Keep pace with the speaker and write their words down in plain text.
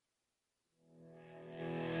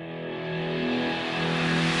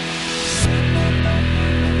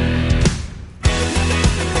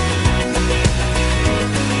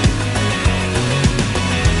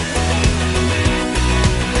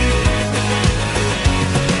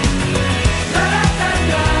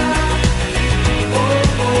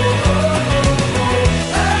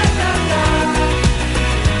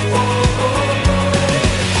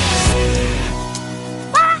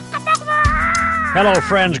Hello,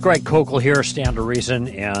 friends. Greg Kokel here, Stand to Reason,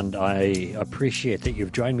 and I appreciate that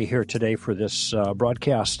you've joined me here today for this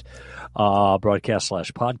broadcast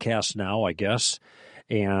slash podcast now, I guess.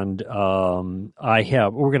 And we're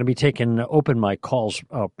going to be taking open mic calls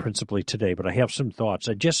principally today, but I have some thoughts.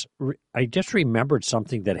 I just remembered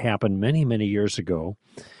something that happened many, many years ago.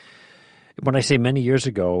 When I say many years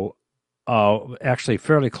ago, actually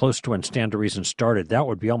fairly close to when Stand to Reason started. That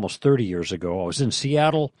would be almost 30 years ago. I was in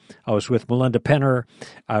Seattle. I was with Melinda Penner.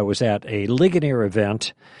 I was at a Ligonier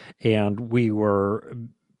event, and we were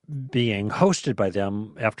being hosted by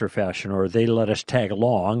them after fashion, or they let us tag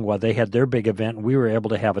along while they had their big event, and we were able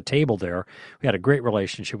to have a table there. We had a great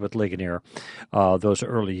relationship with Ligonier those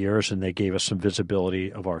early years, and they gave us some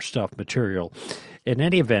visibility of our stuff material. In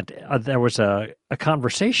any event, there was a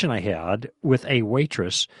conversation I had with a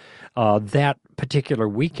waitress that particular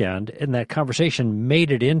weekend, and that conversation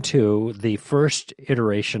made it into the first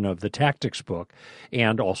iteration of the tactics book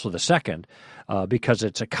and also the second, because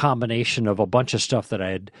it's a combination of a bunch of stuff that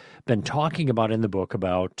I had been talking about in the book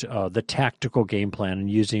about the tactical game plan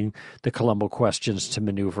and using the Columbo questions to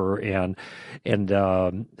maneuver, and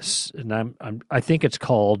I think it's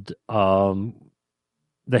called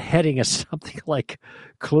the heading is something like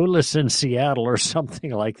Clueless in Seattle or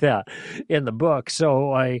something like that in the book.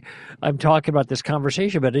 So I'm talking about this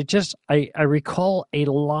conversation, but I recall a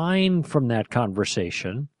line from that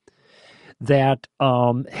conversation that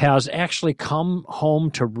has actually come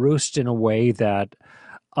home to roost in a way that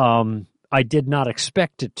I did not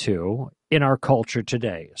expect it to in our culture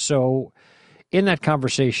today. So in that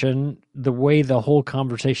conversation, the way the whole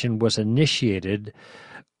conversation was initiated,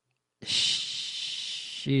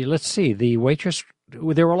 let's see, the waitress,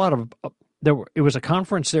 there were a lot of, it was a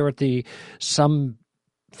conference there at some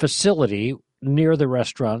facility near the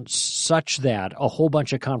restaurant, such that a whole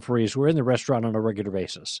bunch of conferees were in the restaurant on a regular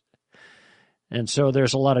basis. And so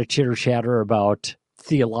there's a lot of chitter chatter about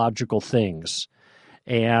theological things.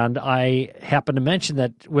 And I happened to mention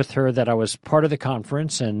that with her, that I was part of the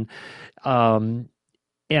conference, and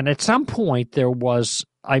at some point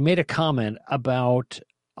I made a comment about,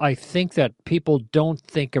 I think that people don't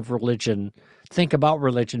think about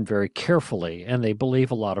religion very carefully, and they believe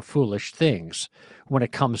a lot of foolish things when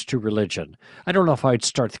it comes to religion. I don't know if I'd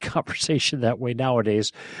start the conversation that way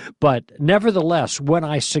nowadays, but nevertheless, when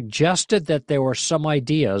I suggested that there were some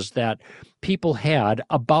ideas that people had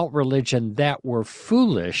about religion that were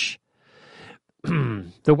foolish,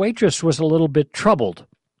 the waitress was a little bit troubled,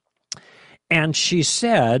 and she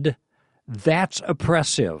said, "That's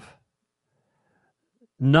oppressive.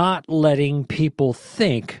 Not letting people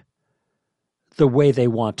think the way they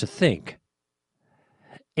want to think."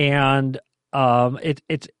 And and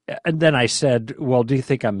then I said, "Well, do you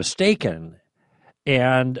think I'm mistaken?"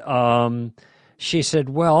 And she said,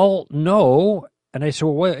 "Well, no." And I said,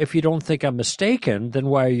 "Well, if you don't think I'm mistaken, then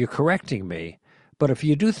why are you correcting me? But if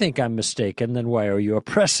you do think I'm mistaken, then why are you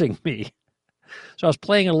oppressing me?" So I was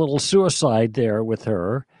playing a little suicide there with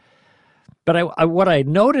her. But what I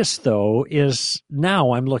noticed, though, is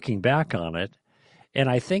now I'm looking back on it, and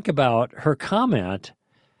I think about her comment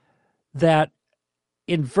that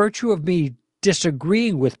in virtue of me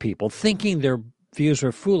disagreeing with people, thinking their views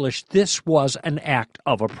are foolish, this was an act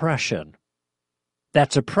of oppression.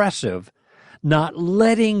 That's oppressive, not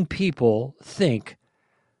letting people think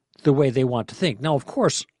the way they want to think. Now, of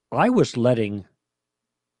course, I was letting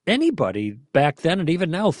anybody back then and even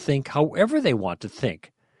now think however they want to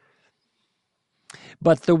think.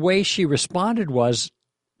 But the way she responded was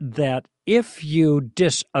that if you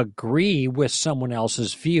disagree with someone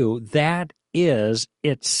else's view, that is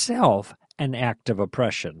itself an act of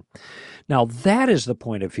oppression. Now, that is the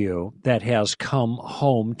point of view that has come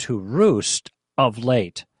home to roost of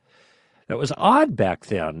late. It was odd back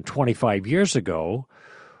then, 25 years ago,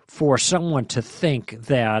 for someone to think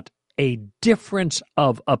that a difference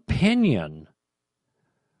of opinion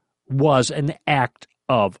was an act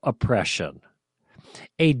of oppression.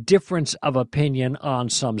 A difference of opinion on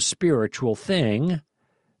some spiritual thing,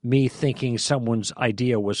 me thinking someone's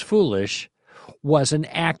idea was foolish, was an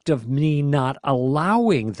act of me not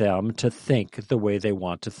allowing them to think the way they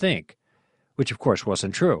want to think, which of course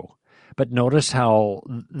wasn't true. But notice how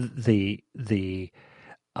the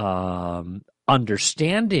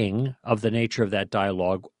understanding of the nature of that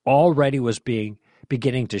dialogue already was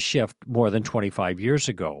beginning to shift more than 25 years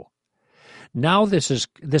ago. Now this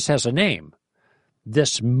has a name.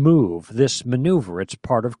 This maneuver, it's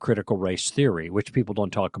part of critical race theory, which people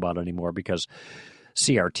don't talk about anymore because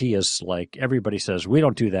CRT is like, everybody says, we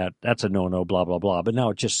don't do that, that's a no-no, blah, blah, blah. But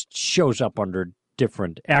now it just shows up under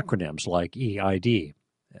different acronyms like EID,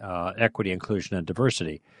 equity, inclusion, and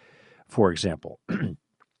diversity. for example.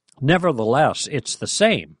 Nevertheless, it's the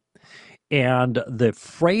same. And the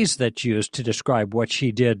phrase that's used to describe what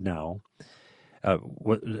she did now,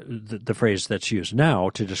 the phrase that's used now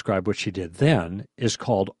to describe what she did then is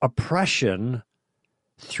called oppression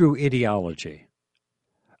through ideology.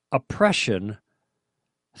 Oppression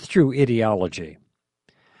through ideology.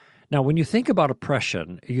 Now, when you think about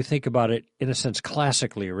oppression, you think about it, in a sense,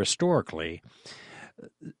 classically or historically.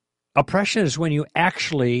 Oppression is when you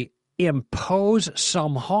actually impose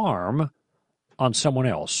some harm on someone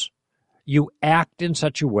else. You act in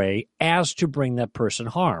such a way as to bring that person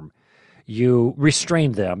harm. You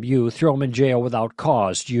restrain them. You throw them in jail without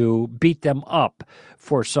cause. You beat them up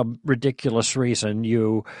for some ridiculous reason.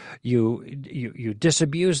 You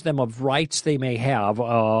disabuse them of rights they may have,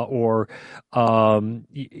 or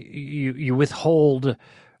you withhold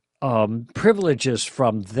privileges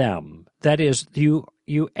from them. That is,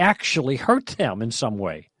 you actually hurt them in some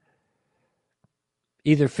way,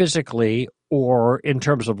 either physically or in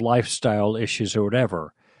terms of lifestyle issues or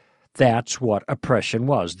whatever. That's what oppression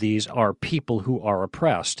was. These are people who are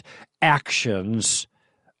oppressed. Actions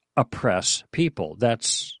oppress people.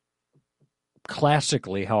 That's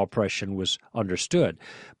classically how oppression was understood,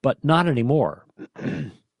 but not anymore.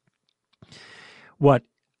 What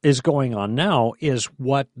is going on now is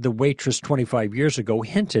what the waitress 25 years ago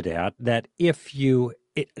hinted at, that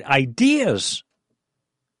ideas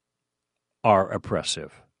are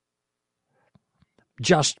oppressive.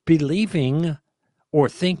 Just believing or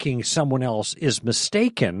thinking someone else is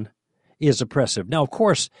mistaken is oppressive. Now, of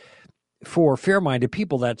course, for fair-minded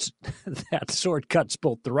people, that sword cuts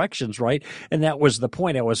both directions, right? And that was the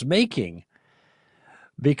point I was making.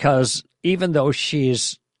 Because even though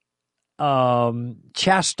she's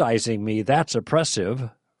chastising me, that's oppressive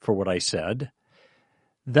for what I said.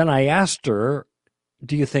 Then I asked her,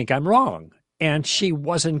 do you think I'm wrong? And she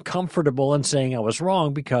wasn't comfortable in saying I was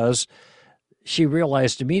wrong because she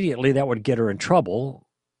realized immediately that would get her in trouble,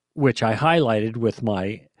 which I highlighted with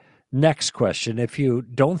my next question. If you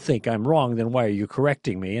don't think I'm wrong, then why are you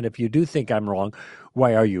correcting me? And if you do think I'm wrong,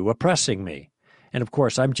 why are you oppressing me? And of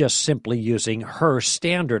course, I'm just simply using her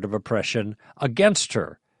standard of oppression against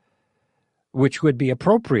her, which would be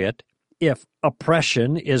appropriate if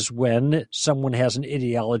oppression is when someone has an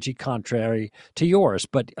ideology contrary to yours.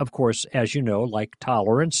 But of course, as you know, like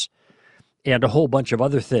tolerance and a whole bunch of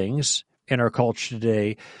other things in our culture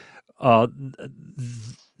today,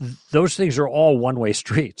 those things are all one-way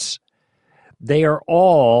streets. They are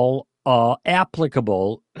all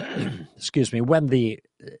applicable, excuse me, when the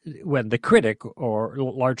critic, or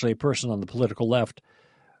largely a person on the political left,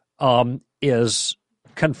 is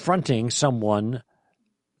confronting someone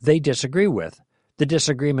they disagree with. The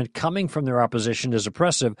disagreement coming from their opposition is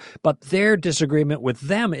oppressive, but their disagreement with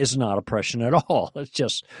them is not oppression at all.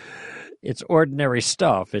 It's ordinary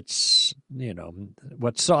stuff. It's,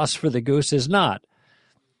 what sauce for the goose is not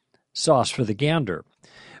sauce for the gander.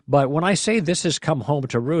 But when I say this has come home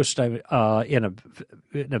to roost in a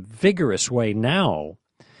vigorous way now,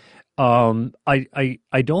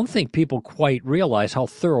 I don't think people quite realize how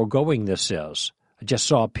thoroughgoing this is. I just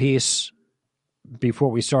saw a piece before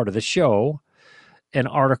we started the show, an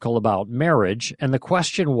article about marriage, and the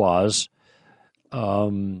question was,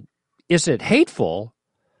 is it hateful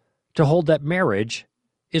to hold that marriage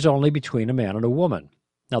is only between a man and a woman?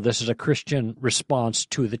 Now, this is a Christian response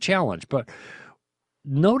to the challenge, but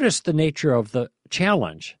notice the nature of the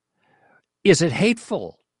challenge. Is it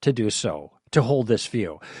hateful to do so, to hold this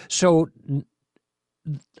view? So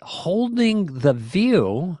holding the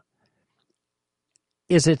view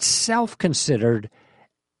is itself considered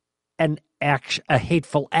a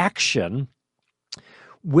hateful action,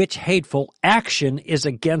 which hateful action is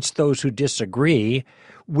against those who disagree,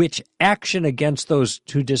 which action against those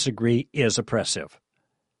who disagree is oppressive.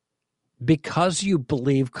 Because you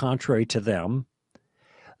believe contrary to them,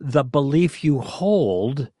 the belief you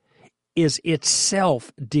hold is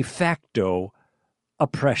itself de facto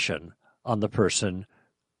oppression on the person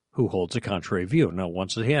who holds a contrary view. Now,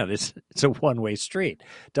 once again, it's a one-way street.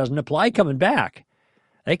 It doesn't apply coming back.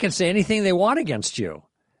 They can say anything they want against you.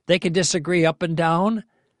 They can disagree up and down.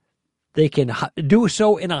 They can do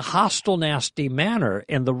so in a hostile, nasty manner,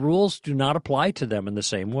 and the rules do not apply to them in the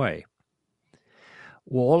same way.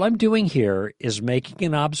 Well, all I'm doing here is making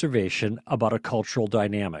an observation about a cultural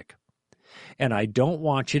dynamic. And I don't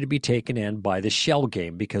want you to be taken in by the shell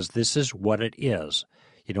game, because this is what it is.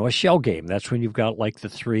 A shell game, that's when you've got like the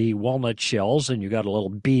 3 walnut shells and you've got a little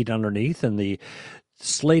bead underneath, and the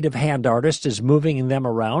sleight of hand artist is moving them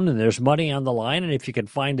around, and there's money on the line, and if you can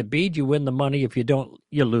find a bead, you win the money. If you don't,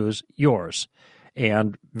 you lose yours.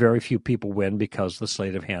 And very few people win because the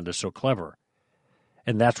sleight of hand is so clever.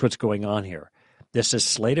 And that's what's going on here. This is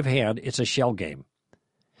sleight of hand. It's a shell game.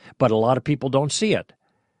 But a lot of people don't see it.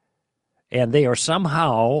 And they are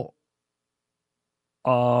somehow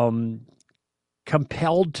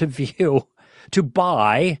compelled to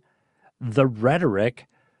buy the rhetoric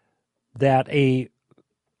that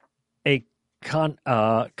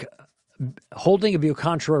holding a view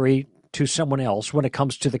contrary to someone else when it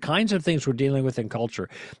comes to the kinds of things we're dealing with in culture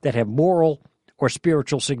that have moral or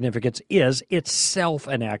spiritual significance is itself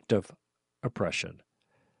an act of oppression.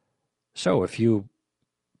 So if you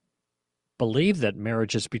believe that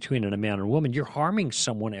marriage is between a man and a woman, you're harming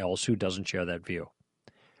someone else who doesn't share that view.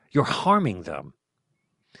 You're harming them.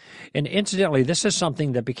 And incidentally, this is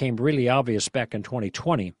something that became really obvious back in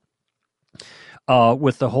 2020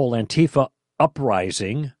 with the whole Antifa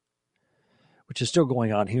uprising, which is still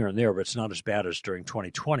going on here and there, but it's not as bad as during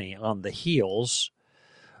 2020, on the heels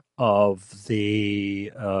of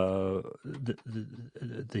the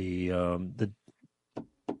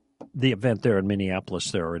event there in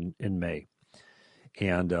Minneapolis there in May,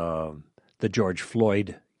 and the George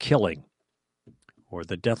Floyd killing, or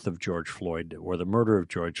the death of George Floyd, or the murder of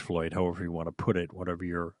George Floyd, however you want to put it, whatever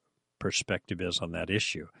your perspective is on that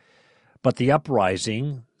issue. But the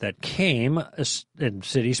uprising that came in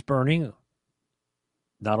cities burning,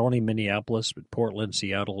 not only Minneapolis, but Portland,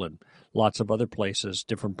 Seattle, and lots of other places,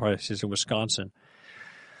 different places in Wisconsin,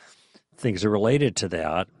 things are related to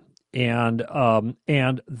that. And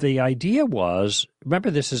the idea was,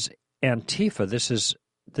 remember, this is Antifa. This is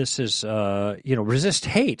resist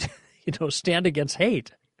hate. Stand against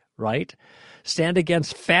hate, right? Stand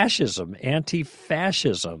against fascism,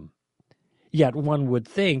 anti-fascism. Yet one would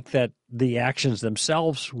think that the actions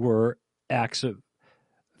themselves were acts of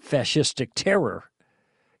fascistic terror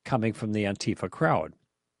coming from the Antifa crowd.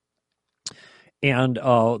 And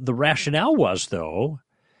the rationale was, though,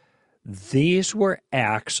 these were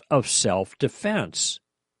acts of self-defense.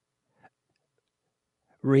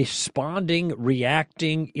 Reacting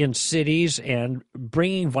in cities and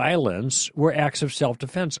bringing violence were acts of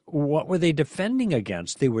self-defense. What were they defending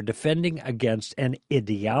against? They were defending against an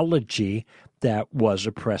ideology that was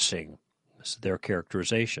oppressing. This is their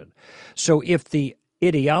characterization. So if the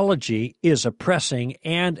ideology is oppressing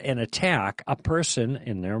and an attack, a person,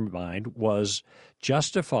 in their mind, was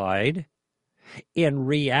justified in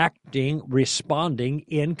responding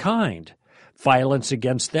in kind. Violence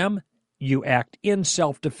against them, you act in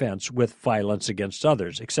self-defense with violence against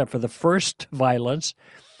others, except for the first violence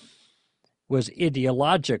was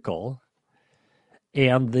ideological,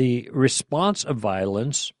 and the response of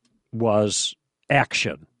violence was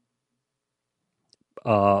action.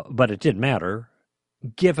 But it didn't matter,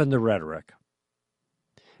 given the rhetoric,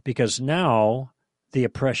 because now the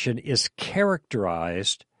oppression is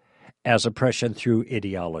characterized as oppression through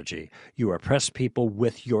ideology. You oppress people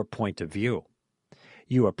with your point of view.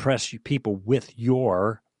 You oppress people with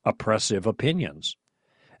your oppressive opinions.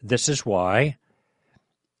 This is why,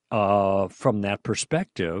 from that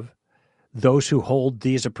perspective, those who hold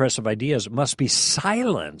these oppressive ideas must be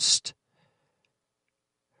silenced.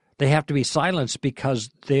 They have to be silenced because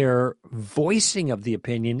their voicing of the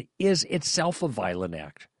opinion is itself a violent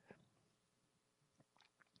act.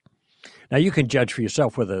 Now, you can judge for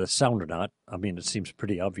yourself whether it's sound or not. I mean, it seems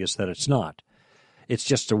pretty obvious that it's not. It's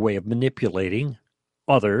just a way of manipulating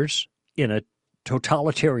others in a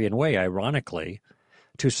totalitarian way, ironically,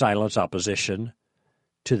 to silence opposition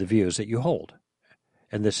to the views that you hold.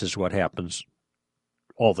 And this is what happens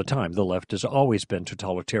all the time. The left has always been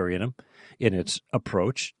totalitarian in its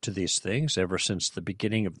approach to these things ever since the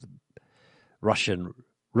beginning of the Russian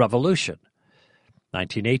Revolution,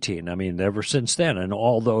 1918. I mean, ever since then. And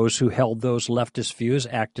all those who held those leftist views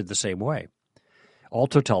acted the same way. All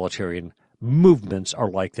totalitarian movements are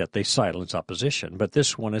like that. They silence opposition. But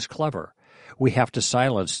this one is clever. We have to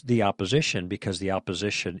silence the opposition because the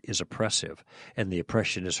opposition is oppressive, and the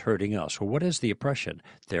oppression is hurting us. Well, what is the oppression?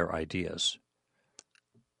 Their ideas.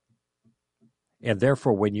 And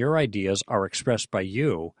therefore, when your ideas are expressed by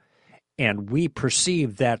you, and we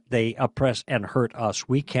perceive that they oppress and hurt us,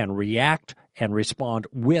 we can react and respond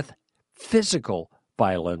with physical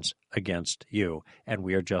violence against you, and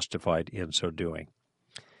we are justified in so doing.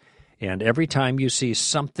 And every time you see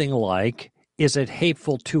something like, is it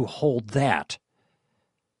hateful to hold that?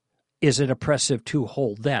 Is it oppressive to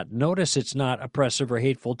hold that? Notice it's not oppressive or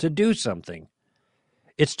hateful to do something.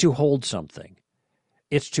 It's to hold something.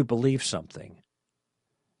 It's to believe something.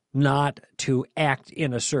 Not to act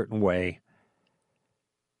in a certain way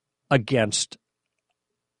against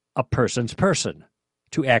a person's person,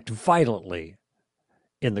 to act violently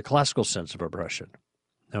in the classical sense of oppression.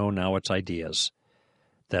 No, now it's ideas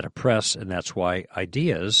that oppress, and that's why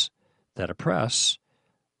ideas that oppress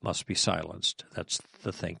must be silenced. That's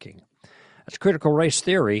the thinking. That's critical race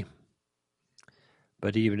theory,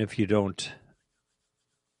 but even if you don't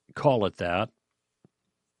call it that,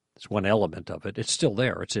 it's one element of it. It's still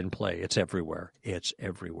there. It's in play. It's everywhere. It's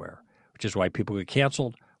everywhere, which is why people get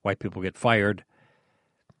canceled, why people get fired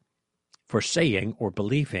for saying or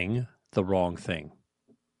believing the wrong thing.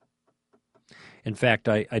 In fact,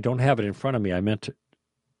 I don't have it in front of me. I meant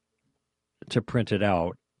to print it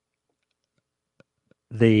out.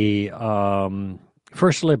 The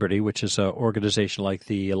First Liberty, which is an organization like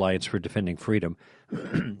the Alliance for Defending Freedom,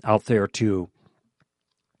 out there to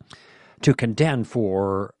contend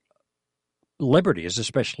for liberties,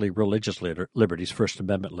 especially religious liberties, First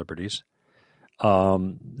Amendment liberties.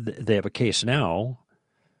 They have a case now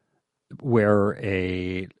where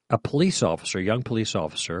a police officer, a young police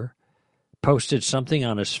officer, posted something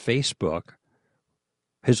on his Facebook,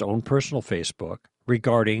 his own personal Facebook,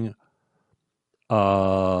 regarding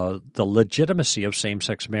the legitimacy of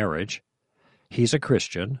same-sex marriage. He's a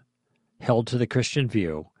Christian, held to the Christian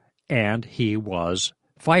view, and he was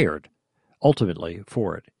fired, ultimately,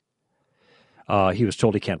 for it. He was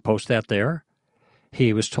told he can't post that there.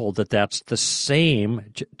 He was told that that's the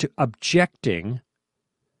same, objecting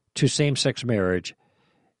to same-sex marriage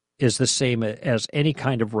is the same as any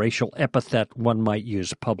kind of racial epithet one might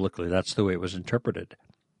use publicly. That's the way it was interpreted.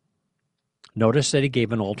 Notice that he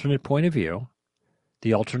gave an alternate point of view.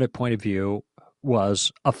 The alternate point of view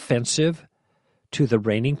was offensive to the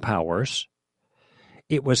reigning powers.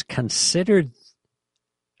 It was considered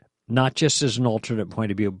not just as an alternate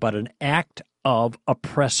point of view, but an act of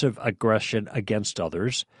oppressive aggression against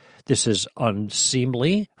others. This is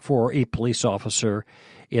unseemly for a police officer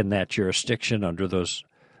in that jurisdiction under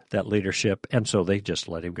that leadership, and so they just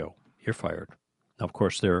let him go. You're fired. Now, of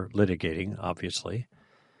course, they're litigating, obviously,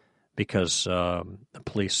 because the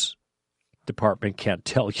police department can't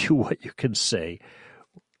tell you what you can say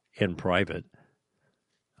in private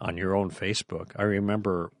on your own Facebook. I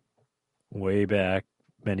remember way back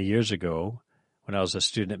many years ago when I was a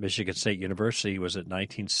student at Michigan State University. It was at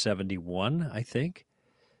 1971, I think,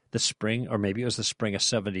 the spring, or maybe it was the spring of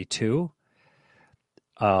 72.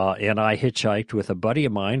 And I hitchhiked with a buddy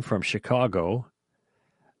of mine from Chicago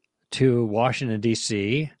to Washington,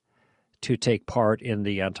 D.C., to take part in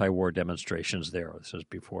the anti-war demonstrations there. This was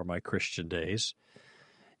before my Christian days.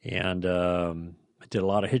 And I did a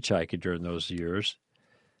lot of hitchhiking during those years.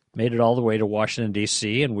 Made it all the way to Washington,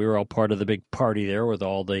 D.C., and we were all part of the big party there with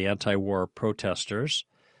all the anti-war protesters.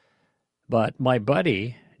 But my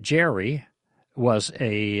buddy, Jerry, was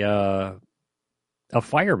a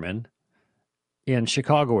fireman in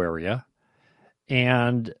Chicago area,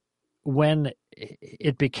 and when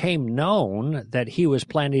it became known that he was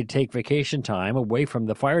planning to take vacation time away from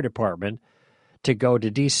the fire department to go to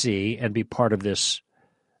D.C. and be part of this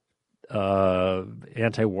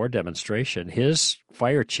anti-war demonstration, his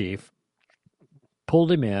fire chief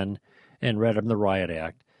pulled him in and read him the riot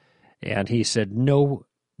act, and he said,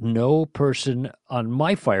 no person on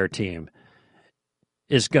my fire team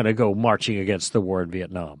is going to go marching against the war in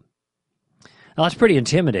Vietnam. Now, that's pretty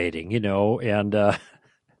intimidating, and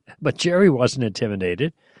but Jerry wasn't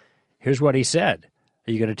intimidated. Here's what he said.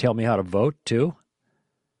 Are you going to tell me how to vote, too?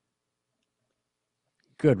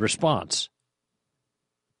 Good response.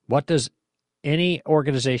 What does any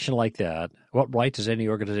organization like that, what right does any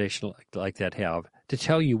organization like that have to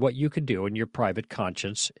tell you what you can do in your private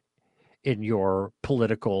conscience in your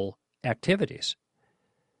political activities?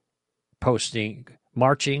 Posting,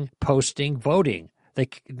 marching, posting, voting.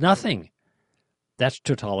 Nothing. That's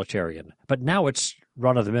totalitarian. But now it's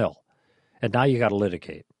run-of-the-mill, and now you got to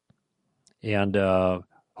litigate. And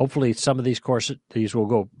hopefully some of these will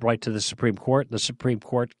go right to the Supreme Court. The Supreme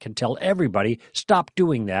Court can tell everybody, stop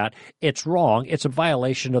doing that. It's wrong. It's a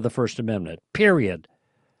violation of the First Amendment. Period.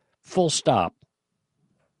 Full stop.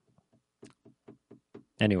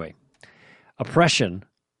 Anyway, oppression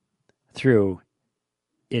through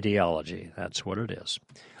ideology. That's what it is.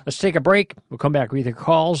 Let's take a break. We'll come back with your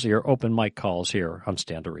calls, your open mic calls here on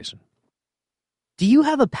Stand to Reason. Do you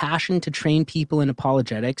have a passion to train people in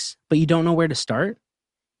apologetics, but you don't know where to start?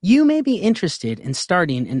 You may be interested in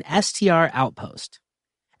starting an STR Outpost.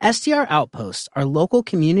 STR Outposts are local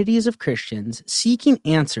communities of Christians seeking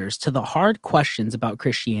answers to the hard questions about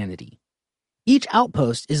Christianity. Each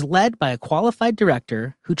outpost is led by a qualified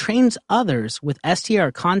director who trains others with STR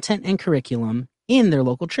content and curriculum in their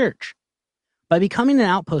local church. By becoming an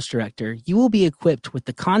outpost director, you will be equipped with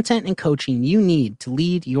the content and coaching you need to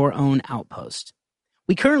lead your own outpost.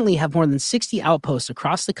 We currently have more than 60 outposts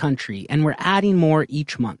across the country, and we're adding more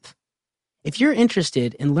each month. If you're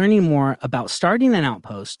interested in learning more about starting an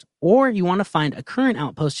outpost, or you want to find a current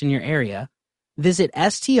outpost in your area, visit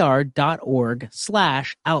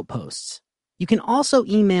str.org/outposts. You can also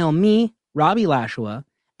email me, Robbie Lashua,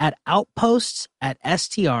 at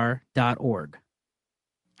outposts@str.org.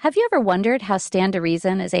 Have you ever wondered how Stand to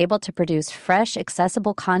Reason is able to produce fresh,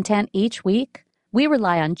 accessible content each week? We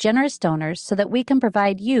rely on generous donors so that we can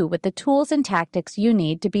provide you with the tools and tactics you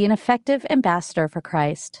need to be an effective ambassador for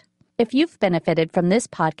Christ. If you've benefited from this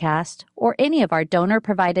podcast or any of our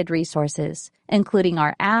donor-provided resources, including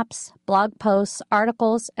our apps, blog posts,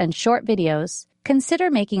 articles, and short videos,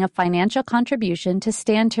 consider making a financial contribution to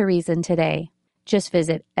Stand to Reason today. Just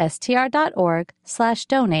visit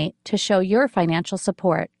str.org/donate to show your financial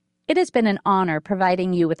support. It has been an honor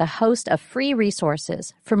providing you with a host of free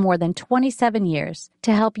resources for more than 27 years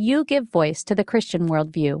to help you give voice to the Christian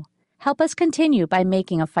worldview. Help us continue by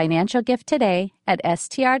making a financial gift today at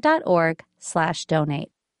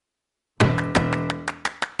str.org/donate.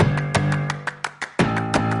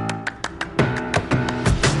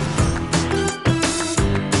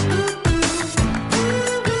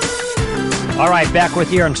 All right, back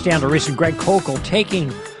with you on Stand to Reason. Greg Kokel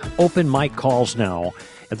taking open mic calls now.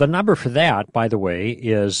 The number for that, by the way,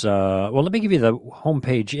 is, let me give you the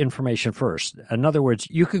homepage information first. In other words,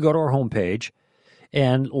 you could go to our homepage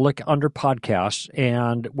and look under podcasts,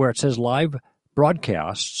 and where it says live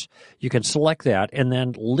broadcasts, you can select that and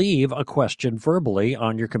then leave a question verbally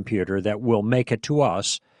on your computer that will make it to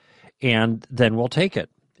us, and then we'll take it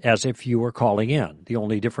as if you were calling in. The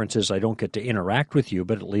only difference is I don't get to interact with you,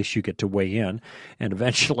 but at least you get to weigh in, and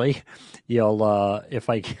eventually you'll,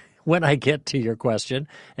 when I get to your question,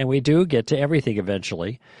 and we do get to everything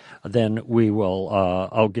eventually, then we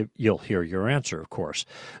will, you'll hear your answer, of course.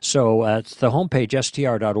 So it's the homepage,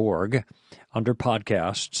 str.org, under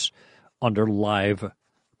podcasts, under live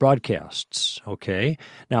broadcasts, okay?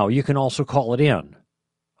 Now, you can also call it in,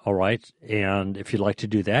 all right? And if you'd like to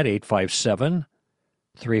do that,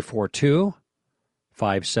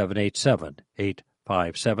 857-342-5787,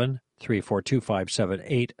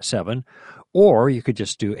 857-342-5787, or you could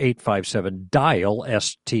just do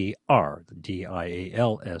 857-DIAL-STR,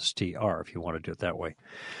 DIAL-STR, if you want to do it that way.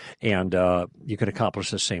 And you can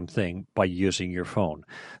accomplish the same thing by using your phone.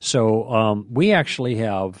 So we actually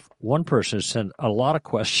have one person who sent a lot of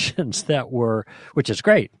questions that were, which is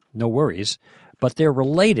great, no worries, but they're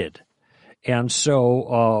related. And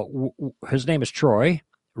so his name is Troy,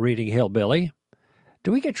 Reading Hillbilly.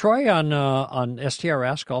 Do we get Troy on STR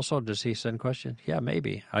Ask also? Does he send questions? Yeah,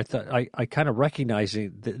 maybe. I thought I kind of recognize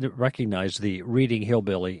the Reading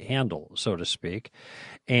Hillbilly handle, so to speak,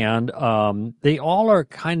 and they all are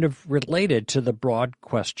kind of related to the broad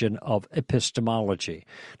question of epistemology.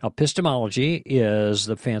 Now, epistemology is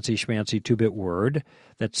the fancy schmancy 2-bit word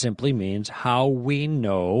that simply means how we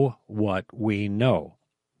know what we know.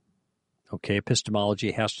 Okay,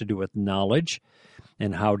 epistemology has to do with knowledge.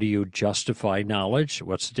 And how do you justify knowledge?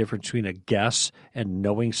 What's the difference between a guess and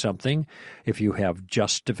knowing something? If you have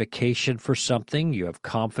justification for something, you have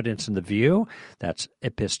confidence in the view, that's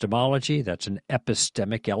epistemology. That's an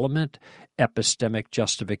epistemic element, epistemic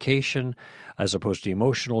justification, as opposed to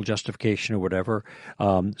emotional justification or whatever.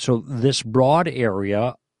 So this broad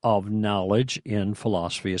area of knowledge in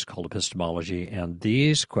philosophy is called epistemology, and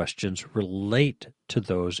these questions relate to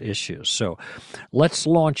those issues. So let's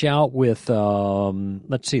launch out with, the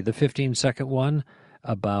 15-second one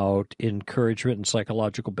about encouragement and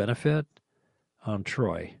psychological benefit on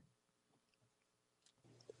Troy.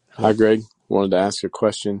 Hi, Greg. Wanted to ask a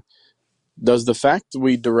question. Does the fact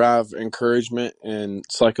we derive encouragement and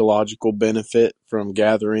psychological benefit from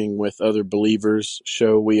gathering with other believers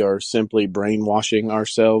show we are simply brainwashing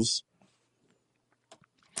ourselves?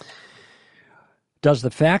 Does the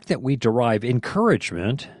fact that we derive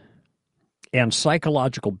encouragement and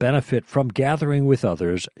psychological benefit from gathering with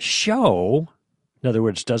others show, in other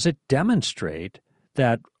words, does it demonstrate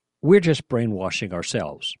that we're just brainwashing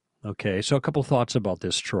ourselves? Okay, so a couple thoughts about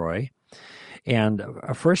this, Troy. And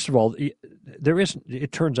first of all,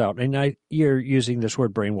 it turns out, and you're using this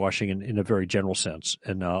word brainwashing in a very general sense,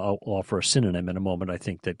 and I'll offer a synonym in a moment, I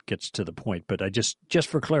think, that gets to the point. But I just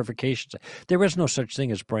for clarification, there is no such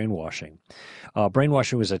thing as brainwashing.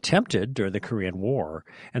 Brainwashing was attempted during the Korean War,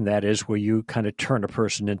 and that is where you kind of turn a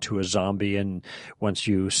person into a zombie, and once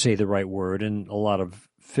you say the right word, and a lot of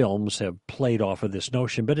films have played off of this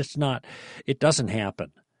notion, but it doesn't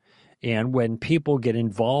happen. And when people get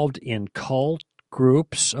involved in cult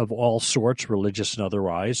groups of all sorts, religious and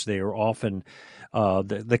otherwise. They are often,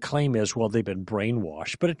 the claim is, well, they've been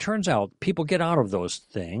brainwashed. But it turns out people get out of those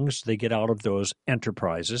things. They get out of those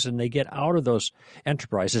enterprises, and they get out of those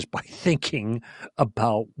enterprises by thinking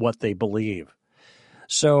about what they believe.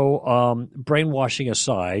 So brainwashing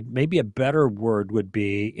aside, maybe a better word would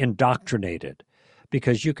be indoctrinated,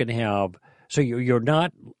 because you can have, so you're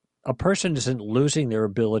not, a person isn't losing their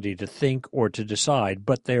ability to think or to decide,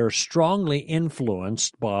 but they're strongly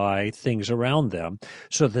influenced by things around them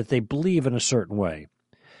so that they believe in a certain way.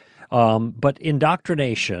 But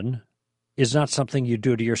indoctrination is not something you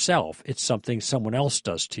do to yourself. It's something someone else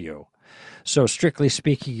does to you. So strictly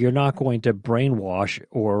speaking, you're not going to brainwash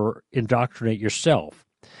or indoctrinate yourself.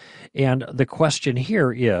 And the question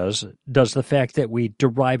here is, does the fact that we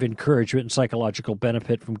derive encouragement and psychological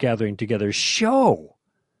benefit from gathering together show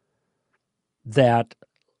that,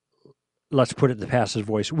 let's put it in the passive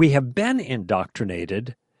voice, we have been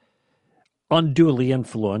indoctrinated, unduly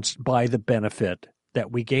influenced by the benefit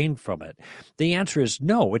that we gain from it? The answer is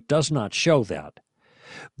no, it does not show that.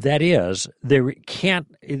 That is,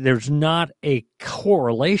 there's not a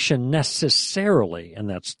correlation necessarily, and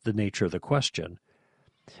that's the nature of the question,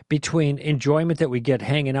 between enjoyment that we get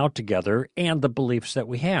hanging out together and the beliefs that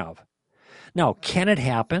we have. Now, can it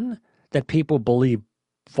happen that people believe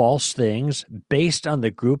false things based on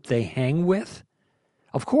the group they hang with?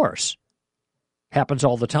 Of course. Happens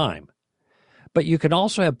all the time. But you can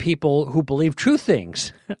also have people who believe true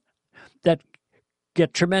things that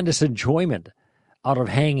get tremendous enjoyment out of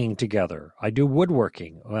hanging together. I do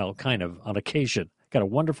woodworking, well, kind of on occasion. Got a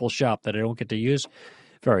wonderful shop that I don't get to use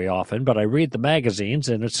very often, but I read the magazines,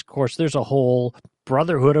 and it's, of course, there's a whole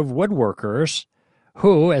brotherhood of woodworkers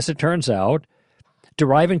who, as it turns out,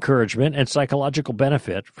 derive encouragement and psychological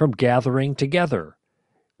benefit from gathering together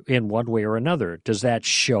in one way or another. Does that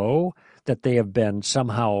show that they have been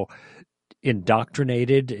somehow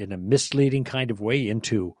indoctrinated in a misleading kind of way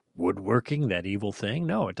into woodworking, that evil thing?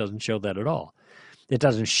 No, it doesn't show that at all. It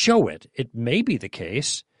doesn't show it. It may be the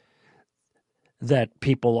case that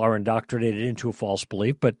people are indoctrinated into a false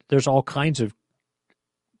belief, but there's all kinds of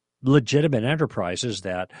legitimate enterprises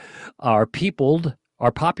that are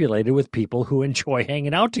populated with people who enjoy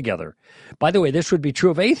hanging out together. By the way, this would be true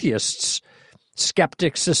of atheists,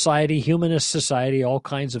 skeptic society, humanist society, all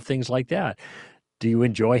kinds of things like that. Do you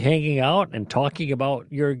enjoy hanging out and talking about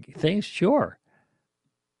your things? Sure.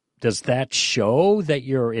 Does that show that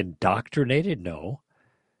you're indoctrinated? No.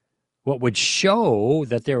 What would show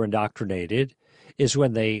that they're indoctrinated is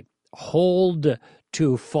when they hold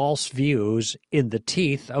to false views in the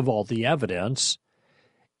teeth of all the evidence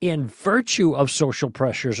in virtue of social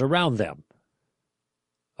pressures around them.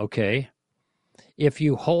 Okay? If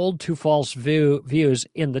you hold to false views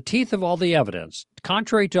in the teeth of all the evidence,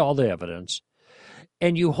 contrary to all the evidence,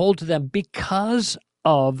 and you hold to them because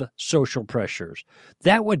of social pressures,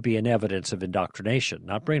 that would be an evidence of indoctrination,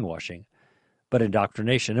 not brainwashing, but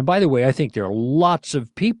indoctrination. And by the way, I think there are lots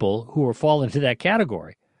of people who fall into that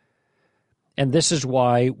category. And this is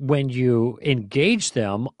why when you engage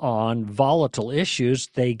them on volatile issues,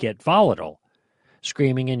 they get volatile,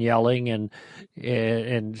 screaming and yelling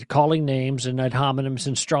and calling names and ad hominems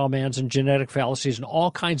and strawmans and genetic fallacies and all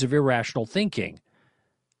kinds of irrational thinking.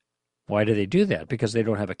 Why do they do that? Because they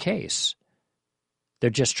don't have a case. They're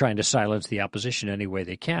just trying to silence the opposition any way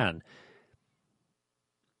they can,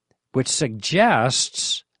 which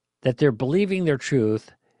suggests that they're believing their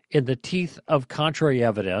truth in the teeth of contrary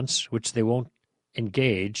evidence, which they won't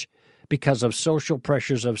engage because of social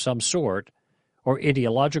pressures of some sort or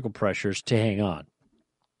ideological pressures to hang on.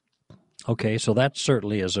 Okay, so that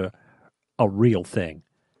certainly is a real thing.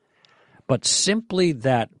 But simply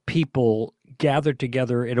that people gather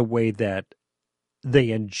together in a way that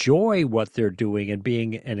they enjoy what they're doing and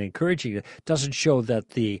being and encouraging it doesn't show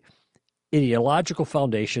that the ideological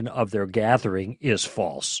foundation of their gathering is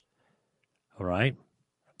false. All right?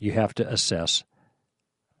 You have to assess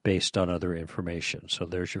based on other information. So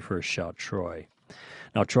there's your first shot, Troy.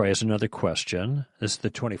 Now, Troy has another question. This is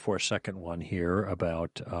the 24-second one here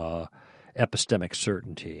about epistemic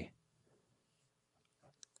certainty.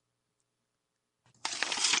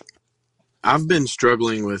 I've been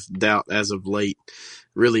struggling with doubt as of late,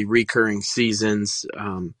 really recurring seasons.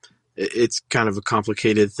 It's kind of a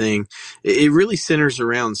complicated thing. It really centers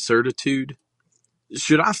around certitude.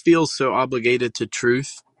 Should I feel so obligated to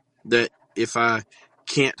truth that if I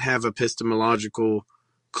can't have epistemological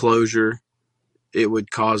closure, it would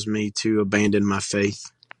cause me to abandon my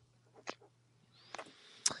faith?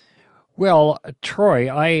 Well, Troy,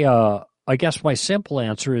 I guess my simple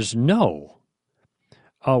answer is no.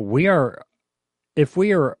 If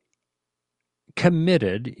we are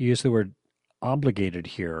committed, use the word obligated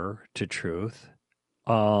here to truth.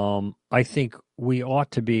 I think we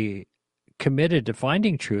ought to be committed to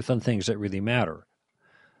finding truth on things that really matter.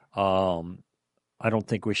 I don't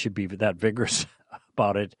think we should be that vigorous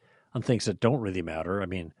about it on things that don't really matter. I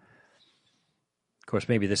mean, of course,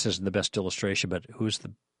 maybe this isn't the best illustration, but who's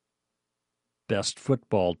the best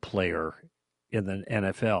football player in the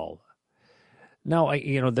NFL? Now,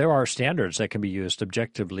 there are standards that can be used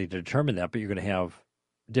objectively to determine that, but you're going to have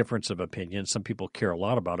difference of opinion. Some people care a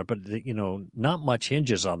lot about it, but, not much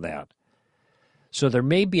hinges on that. So there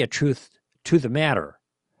may be a truth to the matter,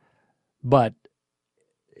 but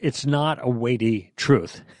it's not a weighty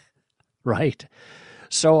truth, right?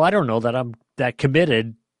 So I don't know that I'm that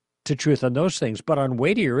committed to truth on those things, but on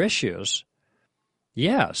weightier issues,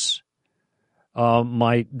 yes.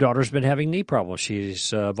 My daughter's been having knee problems.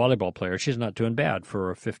 She's a volleyball player. She's not doing bad for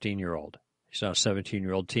a 15-year-old. She's on a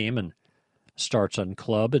 17-year-old team and starts on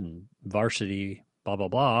club and varsity, blah, blah,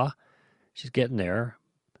 blah. She's getting there.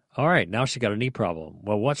 All right, now she's got a knee problem.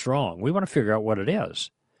 Well, what's wrong? We want to figure out what it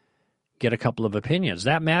is. Get a couple of opinions.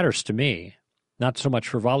 That matters to me, not so much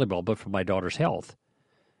for volleyball, but for my daughter's health.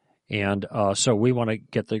 And so we want to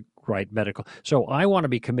get the right medical. So I want to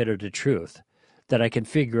be committed to truth, that I can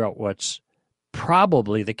figure out what's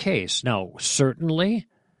probably the case. Now, certainty,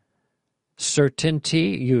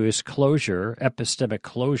 you use closure, epistemic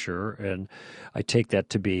closure, and I take that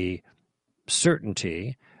to be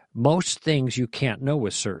certainty. Most things you can't know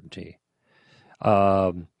with certainty.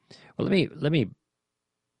 Well, let me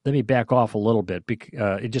back off a little bit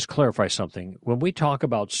and just clarify something. When we talk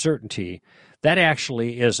about certainty, that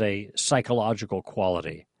actually is a psychological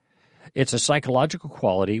quality. It's a psychological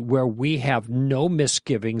quality where we have no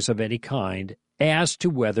misgivings of any kind as to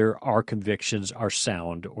whether our convictions are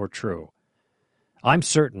sound or true. I'm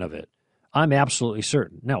certain of it. I'm absolutely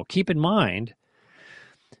certain. Now, keep in mind,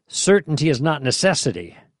 certainty is not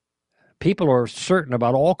necessity. People are certain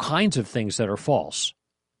about all kinds of things that are false.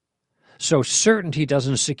 So certainty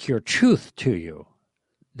doesn't secure truth to you,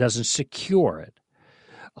 doesn't secure it.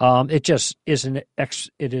 It just is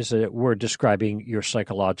a word describing your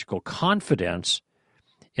psychological confidence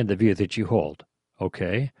in the view that you hold.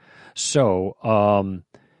 Okay? So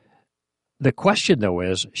the question, though,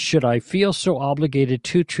 is, should I feel so obligated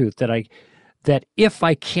to truth that if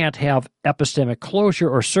I can't have epistemic closure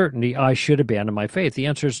or certainty, I should abandon my faith? The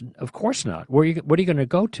answer is, of course not. What are you going to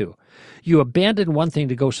go to? You abandon one thing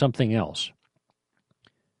to go something else.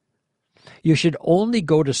 You should only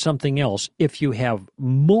go to something else if you have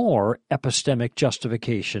more epistemic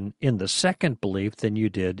justification in the second belief than you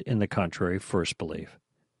did in the contrary first belief.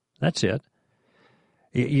 That's it.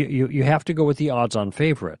 You have to go with the odds-on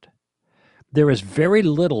favorite. There is very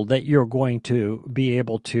little that you're going to be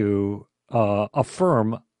able to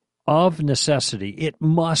affirm of necessity. It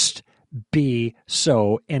must be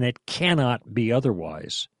so, and it cannot be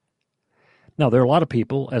otherwise. Now, there are a lot of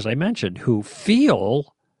people, as I mentioned, who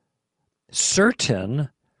feel certain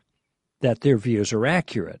that their views are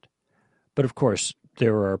accurate. But, of course,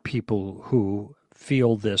 there are people who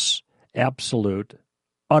feel this absolute,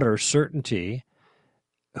 utter certainty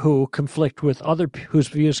whose views conflict with other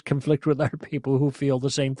people who feel the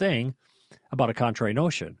same thing about a contrary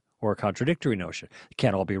notion or a contradictory notion. It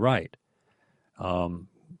can't all be right. Can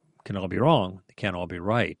all be wrong. It can't all be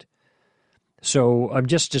right. So I'm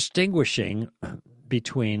just distinguishing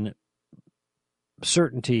between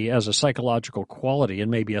certainty as a psychological quality and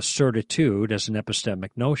maybe a certitude as an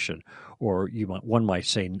epistemic notion, or one might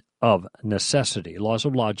say of necessity. Laws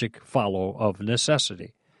of logic follow of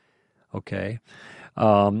necessity. Okay?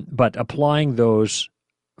 But applying those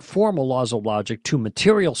formal laws of logic to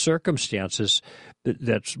material circumstances,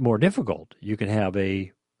 that's more difficult. You can have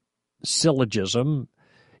a syllogism,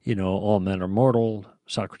 all men are mortal,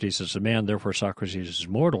 Socrates is a man, therefore Socrates is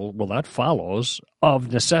mortal. Well, that follows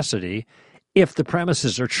of necessity if the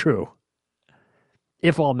premises are true.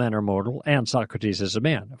 If all men are mortal and Socrates is a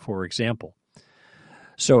man, for example.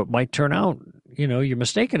 So it might turn out, you're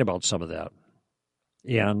mistaken about some of that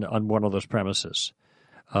and on one of those premises.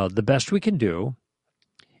 The best we can do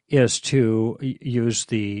is to use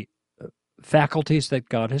the faculties that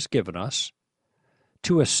God has given us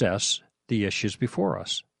to assess the issues before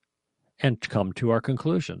us and come to our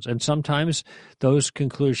conclusions. And sometimes those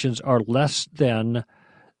conclusions are less than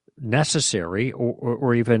necessary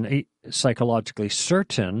or even psychologically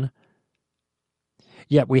certain,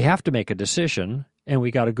 yet we have to make a decision, and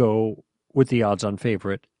we got to go with the odds-on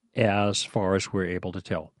favorite as far as we're able to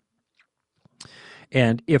tell.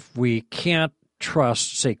 And if we can't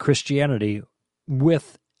trust, say, Christianity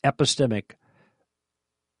with epistemic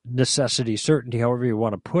necessity, certainty, however you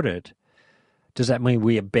want to put it, Does that mean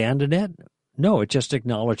we abandon it? No, it just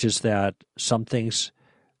acknowledges that some things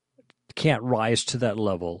can't rise to that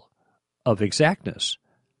level of exactness.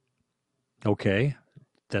 Okay?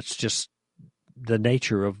 That's just the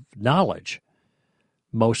nature of knowledge.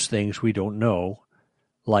 Most things we don't know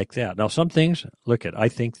like that. Now, some things, look at, I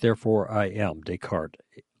think, therefore I am, Descartes,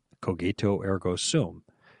 cogito ergo sum,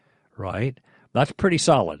 right? That's pretty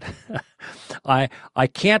solid. I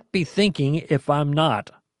can't be thinking if I'm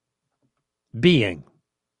not being,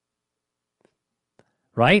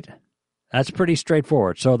 right? That's pretty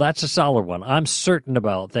straightforward. So that's a solid one. I'm certain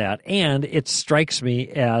about that. And it strikes me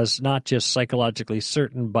as not just psychologically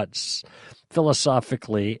certain, but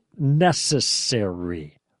philosophically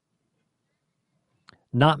necessary.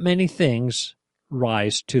 Not many things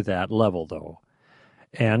rise to that level, though.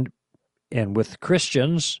 And with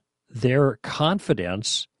Christians, their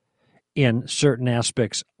confidence in certain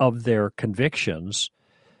aspects of their convictions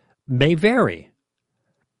may vary.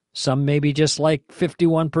 Some may be just like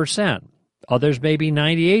 51%. Others may be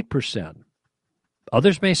 98%.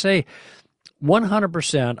 Others may say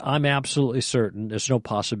 100%, I'm absolutely certain there's no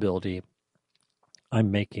possibility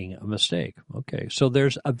I'm making a mistake. Okay, so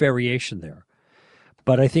there's a variation there.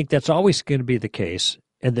 But I think that's always going to be the case,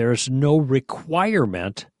 and there's no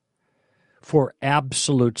requirement for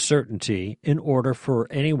absolute certainty in order for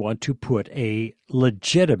anyone to put a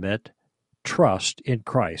legitimate trust in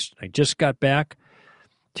Christ. I just got back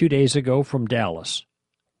 2 days ago from Dallas,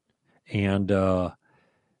 and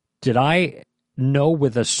did I know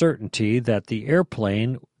with a certainty that the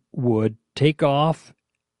airplane would take off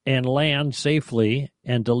and land safely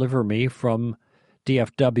and deliver me from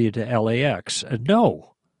DFW to LAX?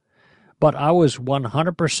 No. But I was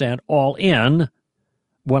 100% all in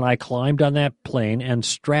when I climbed on that plane and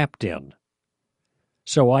strapped in.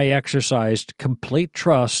 So I exercised complete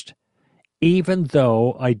trust even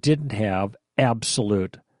though I didn't have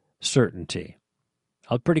absolute certainty.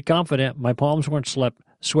 I was pretty confident. My palms weren't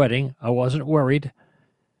sweating. I wasn't worried.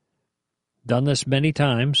 Done this many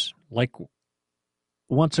times, like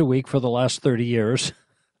once a week for the last 30 years,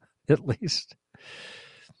 at least.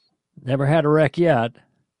 Never had a wreck yet.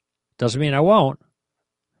 Doesn't mean I won't.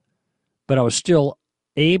 But I was still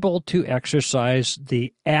able to exercise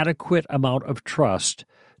the adequate amount of trust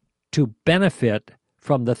to benefit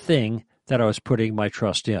from the thing that I was putting my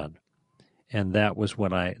trust in. And that was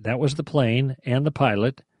that was the plane and the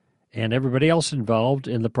pilot and everybody else involved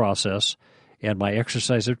in the process. And my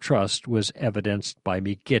exercise of trust was evidenced by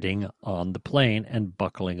me getting on the plane and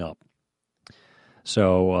buckling up.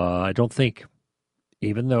 So I don't think,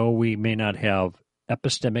 even though we may not have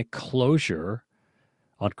epistemic closure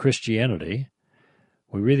on Christianity,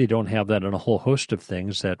 we really don't have that in a whole host of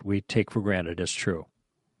things that we take for granted as true.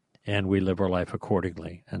 And we live our life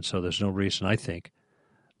accordingly. And so there's no reason, I think,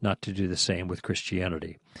 not to do the same with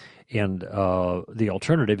Christianity. And the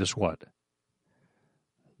alternative is what?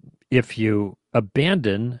 If you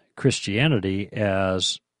abandon Christianity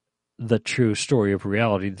as the true story of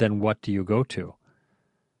reality, then what do you go to?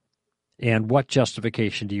 And what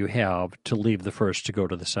justification do you have to leave the first to go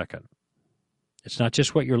to the second? It's not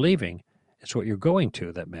just what you're leaving, it's what you're going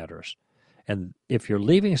to that matters. And if you're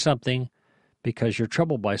leaving something because you're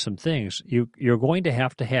troubled by some things, you're going to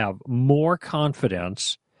have more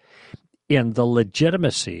confidence in the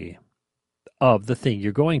legitimacy of the thing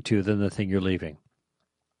you're going to than the thing you're leaving.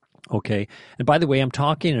 Okay? And by the way, I'm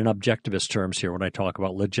talking in objectivist terms here when I talk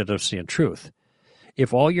about legitimacy and truth.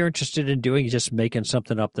 If all you're interested in doing is just making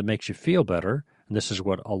something up that makes you feel better, and this is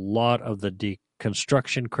what a lot of the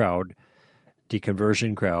deconversion crowd,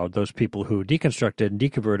 those people who deconstructed and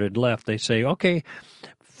deconverted and left, they say, okay,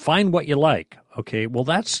 find what you like. Okay, well,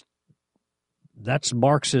 that's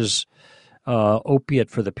Marx's opiate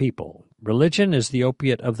for the people. Religion is the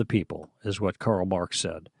opiate of the people, is what Karl Marx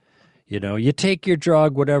said. You know, you take your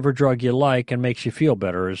drug, whatever drug you like, and makes you feel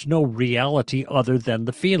better. There's no reality other than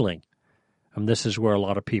the feeling. And this is where a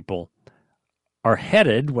lot of people are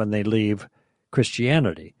headed when they leave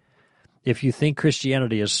Christianity. If you think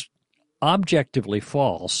Christianity is objectively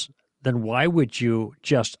false, then why would you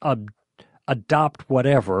just adopt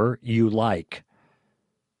whatever you like?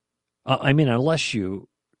 I mean, unless you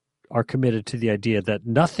are committed to the idea that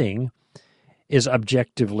nothing is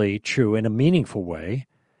objectively true in a meaningful way.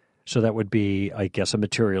 So that would be, I guess, a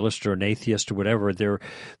materialist or an atheist or whatever.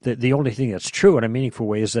 The only thing that's true in a meaningful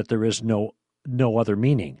way is that there is no other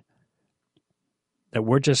meaning. That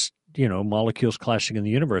we're just, molecules clashing in the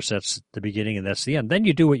universe. That's the beginning and that's the end. Then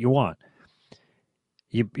you do what you want.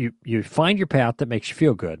 You find your path that makes you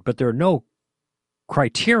feel good, but there are no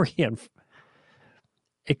criteria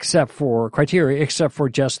except for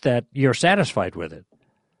just that you're satisfied with it.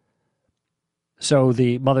 So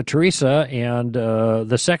the Mother Teresa and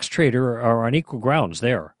the sex trader are on equal grounds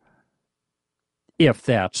there, if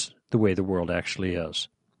that's the way the world actually is.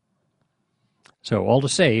 So all to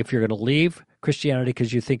say, if you're going to leave Christianity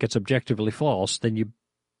because you think it's objectively false, then you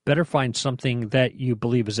better find something that you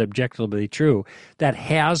believe is objectively true that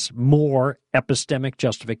has more epistemic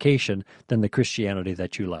justification than the Christianity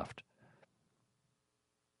that you left.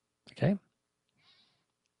 Okay? Do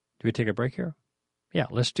we take a break here? Yeah,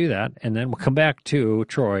 let's do that, and then we'll come back to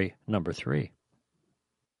Troy number 3.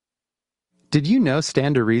 Did you know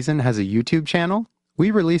Stand to Reason has a YouTube channel? We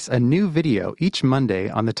release a new video each Monday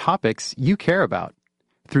on the topics you care about.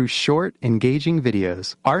 Through short, engaging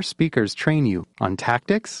videos, our speakers train you on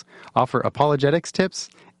tactics, offer apologetics tips,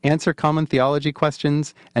 answer common theology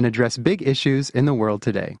questions, and address big issues in the world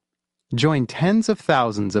today. Join tens of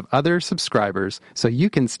thousands of other subscribers so you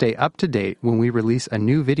can stay up to date when we release a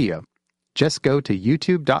new video. Just go to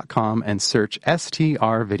youtube.com and search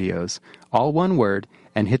STR Videos, all one word,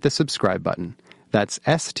 and hit the subscribe button. That's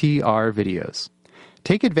STR Videos.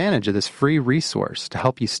 Take advantage of this free resource to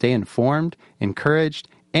help you stay informed, encouraged,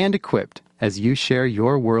 and equipped as you share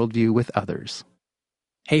your worldview with others.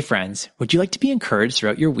 Hey friends, would you like to be encouraged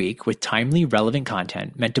throughout your week with timely, relevant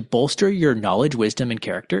content meant to bolster your knowledge, wisdom, and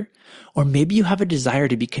character? Or maybe you have a desire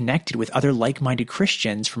to be connected with other like-minded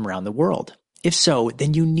Christians from around the world. If so,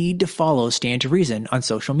 then you need to follow Stand to Reason on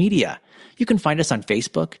social media. You can find us on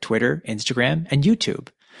Facebook, Twitter, Instagram, and YouTube.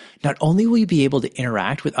 Not only will you be able to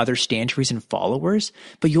interact with other Stand to Reason followers,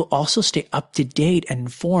 but you'll also stay up to date and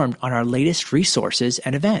informed on our latest resources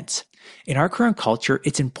and events. In our current culture,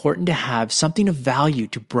 it's important to have something of value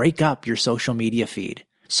to break up your social media feed.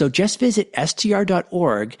 So just visit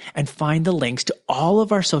str.org and find the links to all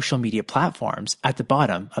of our social media platforms at the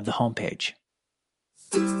bottom of the homepage.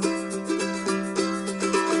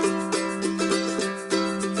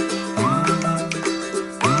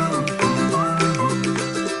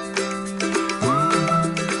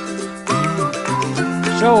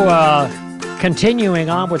 So, continuing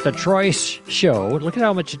on with the Troy show, look at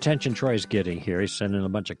how much attention Troy's getting here. He's sending a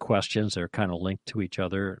bunch of questions that are kind of linked to each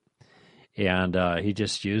other. And he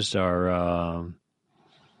just used our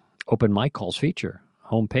open mic calls feature.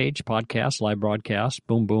 Homepage, podcast, live broadcast,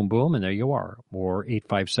 boom, boom, boom, and there you are. Or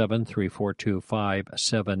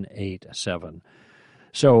 857-342-5787.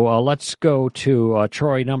 So let's go to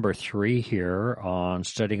Troy number 3 here on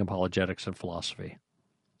studying apologetics and philosophy.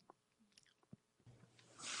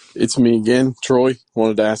 It's me again, Troy.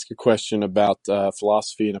 Wanted to ask a question about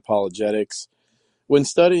philosophy and apologetics. When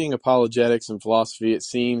studying apologetics and philosophy, it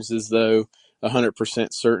seems as though 100%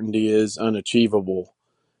 certainty is unachievable.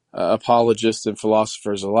 Apologists and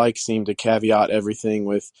philosophers alike seem to caveat everything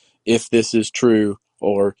with, if this is true,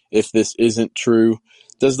 or if this isn't true.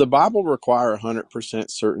 Does the Bible require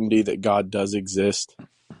 100% certainty that God does exist?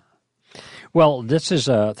 Well, this is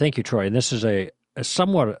thank you, Troy. And this is a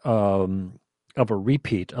somewhat of a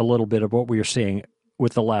repeat, a little bit of what we were seeing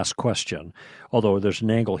with the last question, although there's an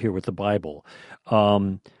angle here with the Bible.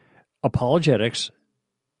 Apologetics,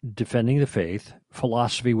 defending the faith,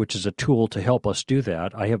 philosophy, which is a tool to help us do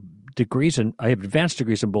that. I have advanced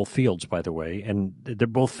degrees in both fields, by the way, and they're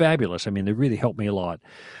both fabulous. I mean, they really help me a lot.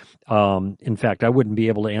 In fact, I wouldn't be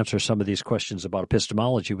able to answer some of these questions about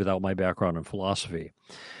epistemology without my background in philosophy.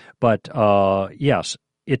 But yes,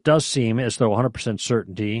 it does seem as though 100%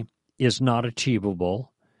 certainty is not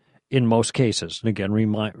achievable in most cases. And again,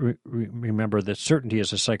 remember that certainty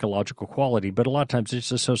is a psychological quality, but a lot of times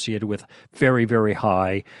it's associated with very, very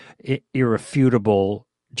high, irrefutable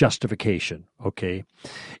justification. Okay,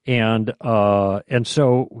 and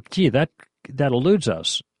so, gee, that eludes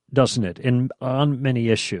us, doesn't it? On many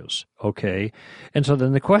issues. Okay, and so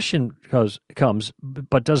then the question comes: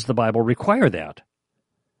 but does the Bible require that?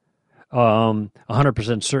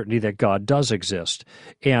 100% certainty that God does exist.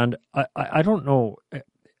 And I don't know,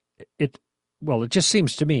 it just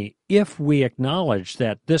seems to me, if we acknowledge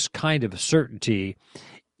that this kind of certainty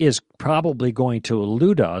is probably going to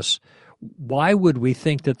elude us, why would we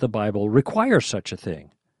think that the Bible requires such a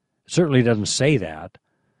thing? It certainly doesn't say that.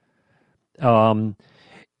 What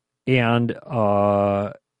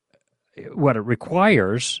it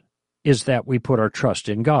requires is that we put our trust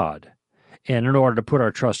in God. And in order to put our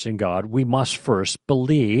trust in God, we must first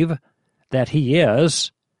believe that He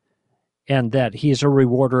is, and that He is a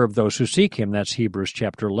rewarder of those who seek Him. That's Hebrews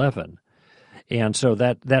chapter 11. And so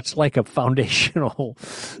that's like a foundational,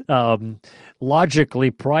 logically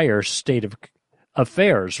prior state of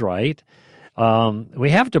affairs, right? We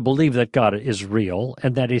have to believe that God is real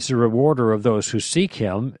and that He's a rewarder of those who seek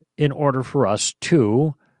Him in order for us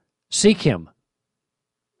to seek Him.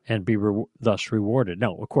 and be thus rewarded.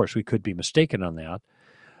 Now, of course, we could be mistaken on that,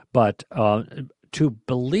 but to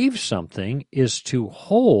believe something is to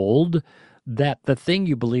hold that the thing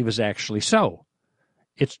you believe is actually so.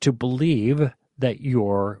 It's to believe that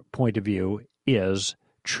your point of view is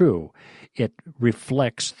true. It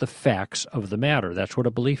reflects the facts of the matter. That's what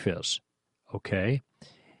a belief is. Okay?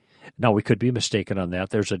 Now, we could be mistaken on that.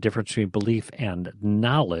 There's a difference between belief and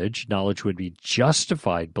knowledge. Knowledge would be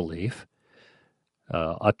justified belief.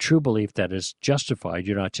 A true belief that is justified.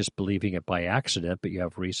 You're not just believing it by accident, but you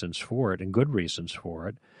have reasons for it and good reasons for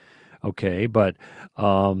it. Okay, but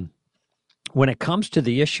when it comes to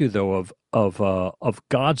the issue, though, of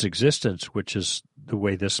God's existence, which is the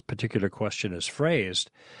way this particular question is phrased,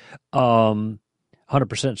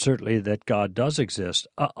 100% certainly that God does exist.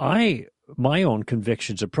 My own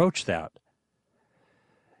convictions approach that,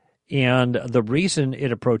 and the reason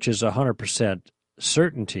it approaches 100%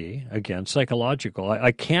 certainty, again, psychological.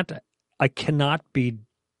 I cannot be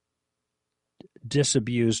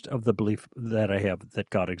disabused of the belief that I have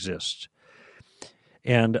that God exists.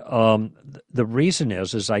 And the reason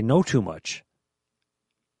is I know too much.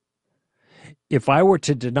 If I were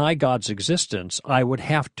to deny God's existence, I would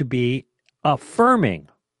have to be affirming.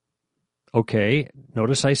 Okay,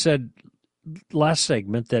 notice I said last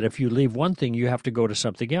segment that if you leave one thing, you have to go to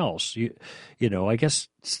something else. You know, I guess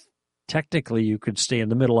technically you could stay in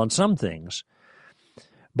the middle on some things.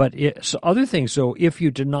 But so other things, so if you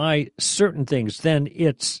deny certain things, then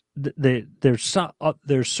there's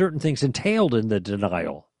certain things entailed in the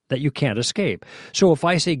denial that you can't escape. So if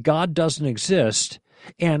I say God doesn't exist,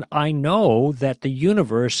 and I know that the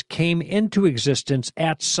universe came into existence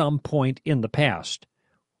at some point in the past,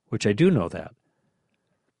 which I do know that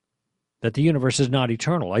the universe is not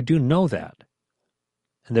eternal. I do know that.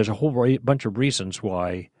 And there's a whole bunch of reasons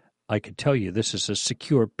why I could tell you this is a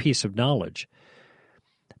secure piece of knowledge.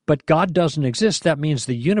 But God doesn't exist. That means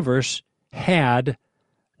the universe had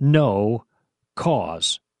no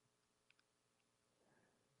cause.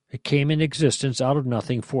 It came in existence out of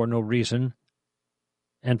nothing for no reason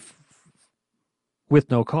and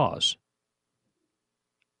with no cause.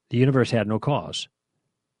 The universe had no cause.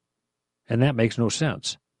 And that makes no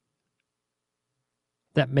sense.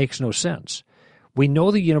 That makes no sense. We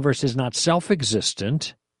know the universe is not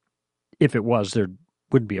self-existent. If it was, there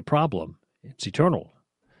wouldn't be a problem. It's eternal.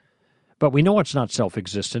 But we know it's not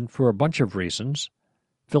self-existent for a bunch of reasons,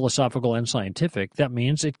 philosophical and scientific. That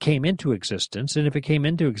means it came into existence, and if it came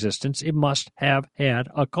into existence, it must have had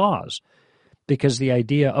a cause, because the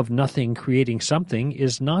idea of nothing creating something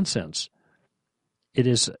is nonsense. It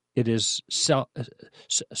is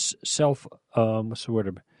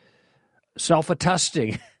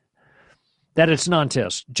self-attesting that it's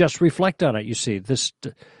nonsense. Just reflect on it. You see, this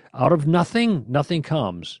out of nothing, nothing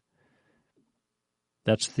comes.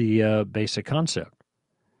 That's the basic concept.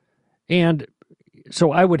 And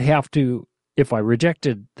so I would have to, if I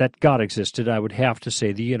rejected that God existed, I would have to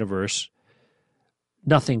say the universe,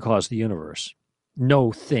 nothing caused the universe.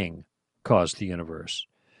 No thing caused the universe.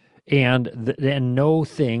 And no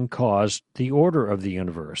thing caused the order of the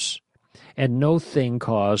universe. And no thing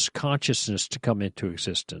caused consciousness to come into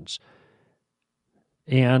existence.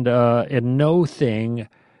 And no thing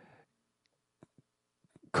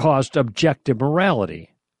caused objective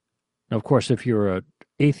morality. Now, of course, if you're an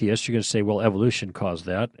atheist, you're going to say, well, evolution caused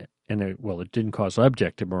that. And, it didn't cause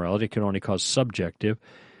objective morality. It can only cause subjective,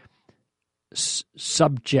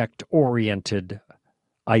 subject-oriented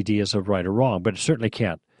ideas of right or wrong. But it certainly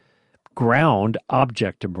can't ground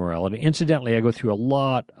objective morality. Incidentally, I go through a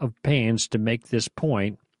lot of pains to make this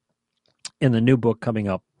point in the new book coming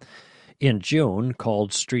up in June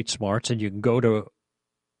called Street Smarts. And you can go to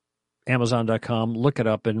Amazon.com, look it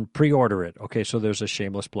up, and pre-order it. Okay, so there's a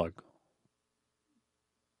shameless plug.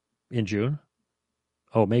 In June?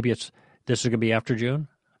 Oh, maybe this is going to be after June?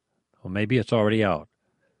 Or maybe it's already out.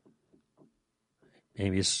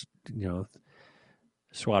 Maybe it's,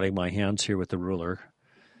 swatting my hands here with the ruler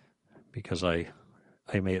because I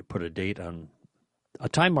may put a date on, a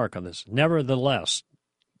time mark on this. Nevertheless,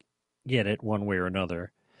 get it one way or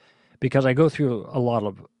another, because I go through a lot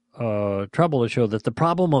of trouble to show that the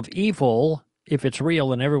problem of evil, if it's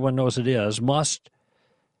real and everyone knows it is,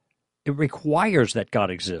 it requires that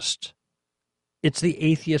God exists. It's the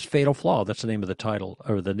atheist fatal flaw. That's the name of the title,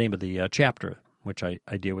 or the name of the chapter, which I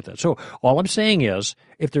deal with that. So all I'm saying is,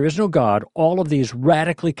 if there is no God, all of these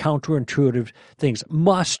radically counterintuitive things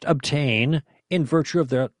must obtain in virtue of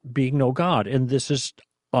there being no God. And this is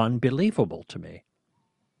unbelievable to me.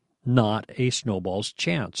 Not a snowball's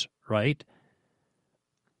chance, right?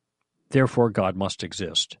 Therefore, God must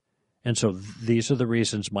exist. And so these are the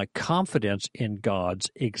reasons my confidence in God's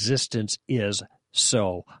existence is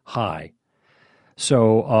so high.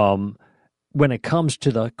 So when it comes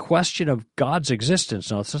to the question of God's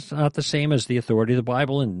existence, now it's not the same as the authority of the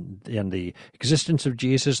Bible and the existence of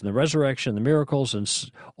Jesus and the resurrection, the miracles, and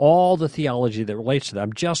all the theology that relates to that.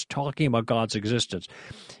 I'm just talking about God's existence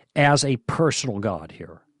as a personal God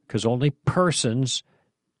here, because only persons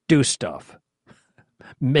do stuff,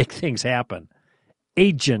 make things happen.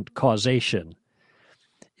 Agent causation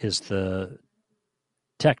is the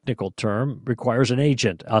technical term, requires an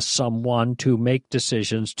agent, someone to make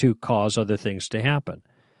decisions to cause other things to happen.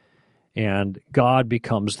 And God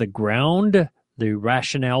becomes the ground, the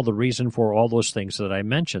rationale, the reason for all those things that I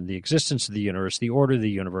mentioned, the existence of the universe, the order of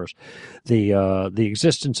the universe, the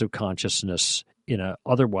existence of consciousness in an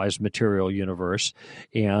otherwise material universe,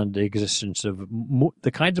 and the existence of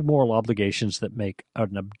the kinds of moral obligations that make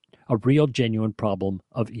a real, genuine problem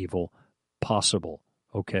of evil possible.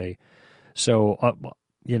 Okay? So,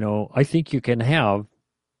 I think you can have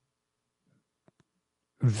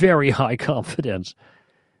very high confidence,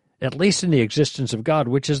 at least in the existence of God,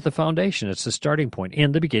 which is the foundation. It's the starting point.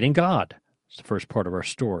 In the beginning, God. It's the first part of our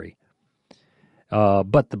story.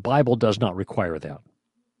 But the Bible does not require that.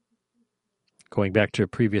 Going back to a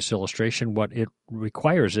previous illustration, what it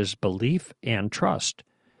requires is belief and trust.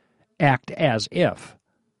 Act as if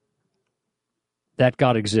that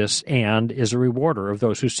God exists and is a rewarder of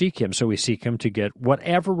those who seek him. So we seek him to get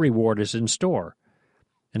whatever reward is in store.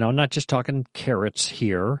 And I'm not just talking carrots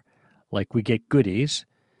here, like we get goodies.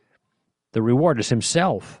 The reward is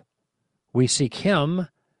himself. We seek him,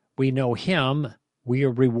 we know him, we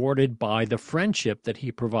are rewarded by the friendship that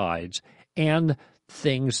he provides and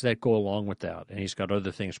things that go along with that. And he's got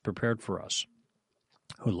other things prepared for us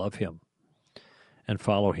who love him and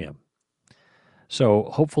follow him. So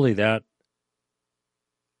hopefully that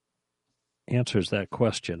answers that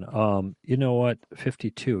question. You know what?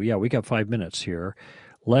 52. Yeah, we got 5 minutes here.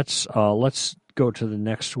 Let's go to the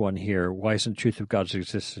next one here. Why isn't truth of God's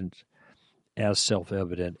existence as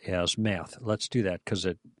self-evident as math? Let's do that because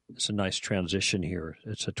it's a nice transition here.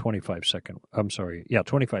 It's a 25-second. I'm sorry. Yeah,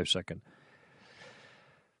 25-second.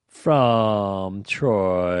 From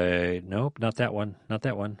Troy. Nope, not that one. Not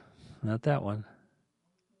that one. Not that one.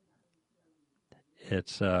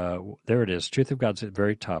 It's there it is. Truth of God's at the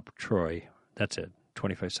very top. Troy. That's it.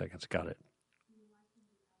 25 seconds. Got it.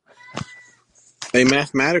 A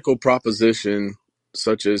mathematical proposition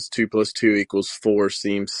such as 2 + 2 = 4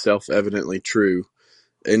 seems self-evidently true,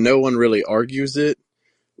 and no one really argues it.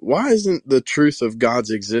 Why isn't the truth of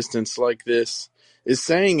God's existence like this? Is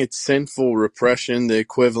saying it's sinful repression the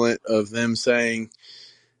equivalent of them saying,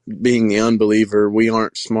 being the unbeliever, we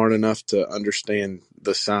aren't smart enough to understand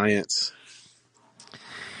the science?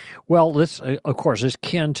 Well, this, of course, is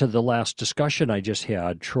kin to the last discussion I just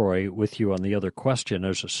had, Troy, with you on the other question.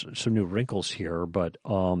 There's some new wrinkles here, but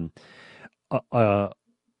I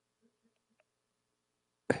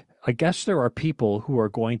guess there are people who are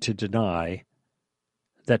going to deny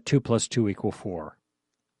that 2 + 2 = 4.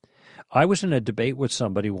 I was in a debate with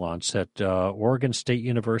somebody once at Oregon State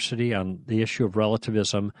University on the issue of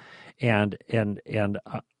relativism, and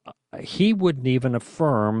he wouldn't even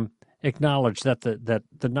acknowledge that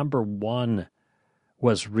the number 1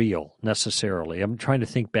 was real necessarily. I'm trying to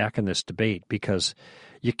think back in this debate because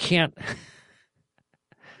you can't.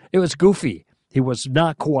 It was goofy. He was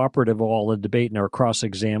not cooperative at all in debate or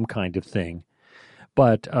cross-exam kind of thing.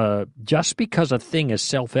 But just because a thing is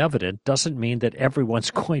self-evident doesn't mean that everyone's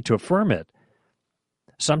going to affirm it.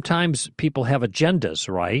 Sometimes people have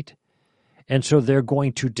agendas, right? And so they're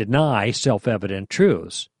going to deny self-evident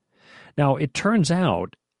truths. Now, it turns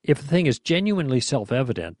out, if a thing is genuinely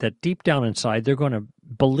self-evident, that deep down inside they're going to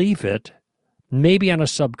believe it, maybe on a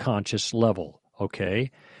subconscious level, okay?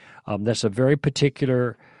 That's a very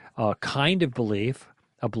particular kind of belief,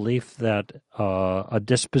 a belief that a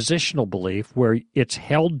dispositional belief where it's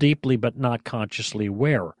held deeply but not consciously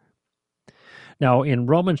aware. Now, in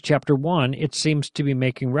Romans chapter 1, it seems to be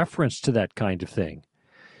making reference to that kind of thing.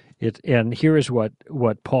 And here is what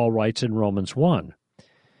Paul writes in Romans 1.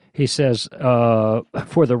 He says,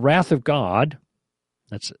 for the wrath of God,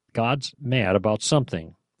 that's God's mad about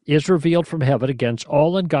something, is revealed from heaven against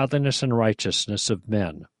all ungodliness and righteousness of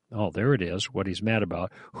men. Oh, there it is, what he's mad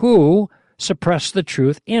about. Who suppress the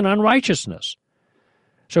truth in unrighteousness.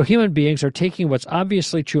 So human beings are taking what's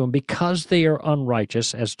obviously true, and because they are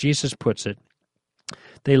unrighteous, as Jesus puts it,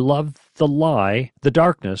 they love the lie, the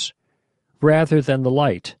darkness, rather than the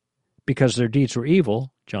light. Because their deeds were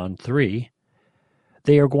evil, John 3,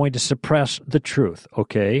 they are going to suppress the truth,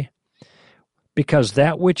 okay? because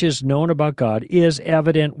that which is known about God is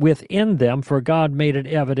evident within them, for God made it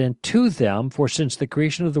evident to them. For since the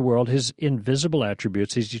creation of the world, his invisible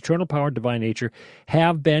attributes, his eternal power and divine nature,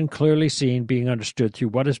 have been clearly seen, being understood through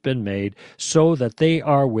what has been made, so that they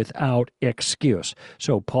are without excuse.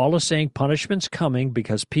 So Paul is saying punishment's coming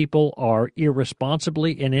because people are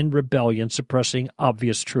irresponsibly and in rebellion suppressing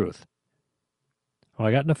obvious truth. Well,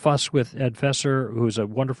 I got in a fuss with Ed Fesser, who's a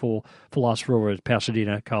wonderful philosopher over at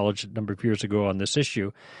Pasadena College a number of years ago on this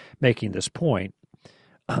issue, making this point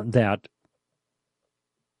that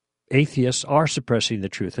atheists are suppressing the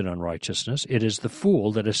truth in unrighteousness. It is the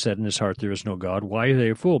fool that has said in his heart there is no God. Why are they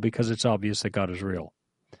a fool? Because it's obvious that God is real.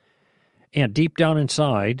 And deep down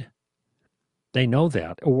inside, they know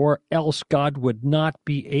that, or else God would not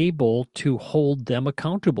be able to hold them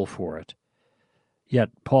accountable for it. Yet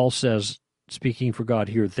Paul says, speaking for God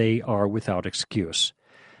here, they are without excuse.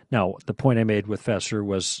 Now, the point I made with Fesser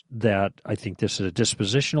was that I think this is a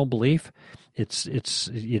dispositional belief. It's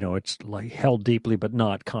like held deeply but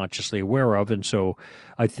not consciously aware of, and so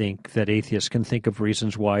I think that atheists can think of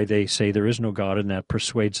reasons why they say there is no God, and that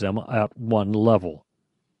persuades them at one level.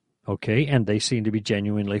 Okay, and they seem to be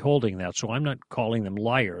genuinely holding that. So I'm not calling them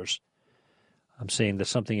liars. I'm saying that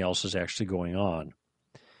something else is actually going on,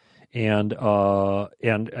 and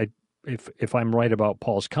if I'm right about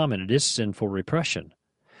Paul's comment, it is sinful repression.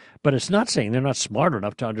 But it's not saying they're not smart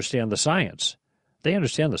enough to understand the science. They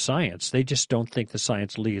understand the science. They just don't think the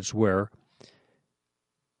science leads where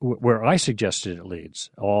I suggested it leads.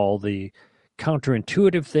 All the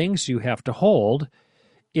counterintuitive things you have to hold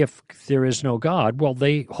if there is no God, well,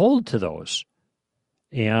 they hold to those.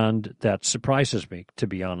 And that surprises me, to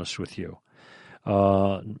be honest with you.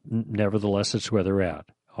 Nevertheless, it's where they're at,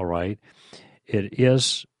 all right? It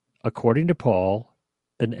is, according to Paul,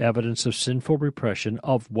 an evidence of sinful repression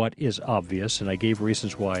of what is obvious, and I gave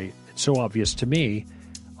reasons why it's so obvious to me.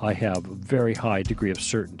 I have a very high degree of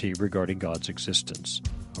certainty regarding God's existence.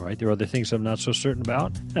 All right, there are other things I'm not so certain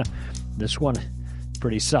about. This one,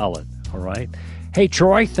 pretty solid. All right. Hey,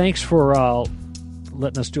 Troy, thanks for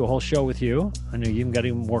letting us do a whole show with you. I know you haven't got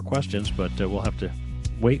any more questions, but we'll have to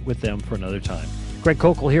wait with them for another time. Greg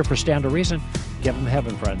Kokel here for Stand to Reason. Get them to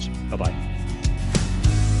heaven, friends. Bye-bye.